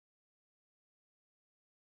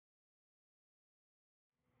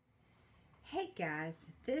Hey guys,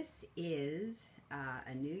 this is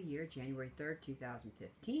a new year, January 3rd,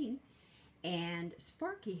 2015, and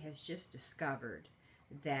Sparky has just discovered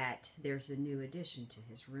that there's a new addition to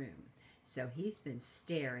his room. So he's been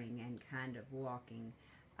staring and kind of walking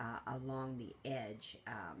along the edge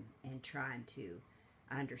and trying to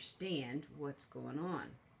understand what's going on.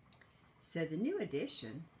 So the new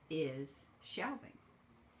addition is shelving.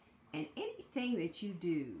 And anything that you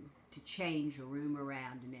do to change your room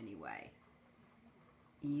around in any way,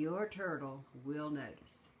 your turtle will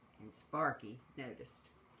notice, and Sparky noticed.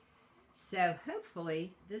 So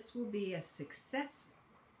hopefully this will be a success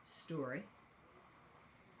story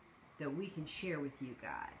that we can share with you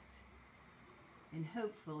guys. And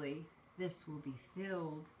hopefully this will be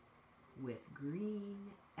filled with green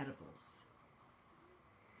edibles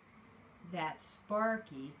that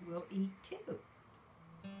Sparky will eat too.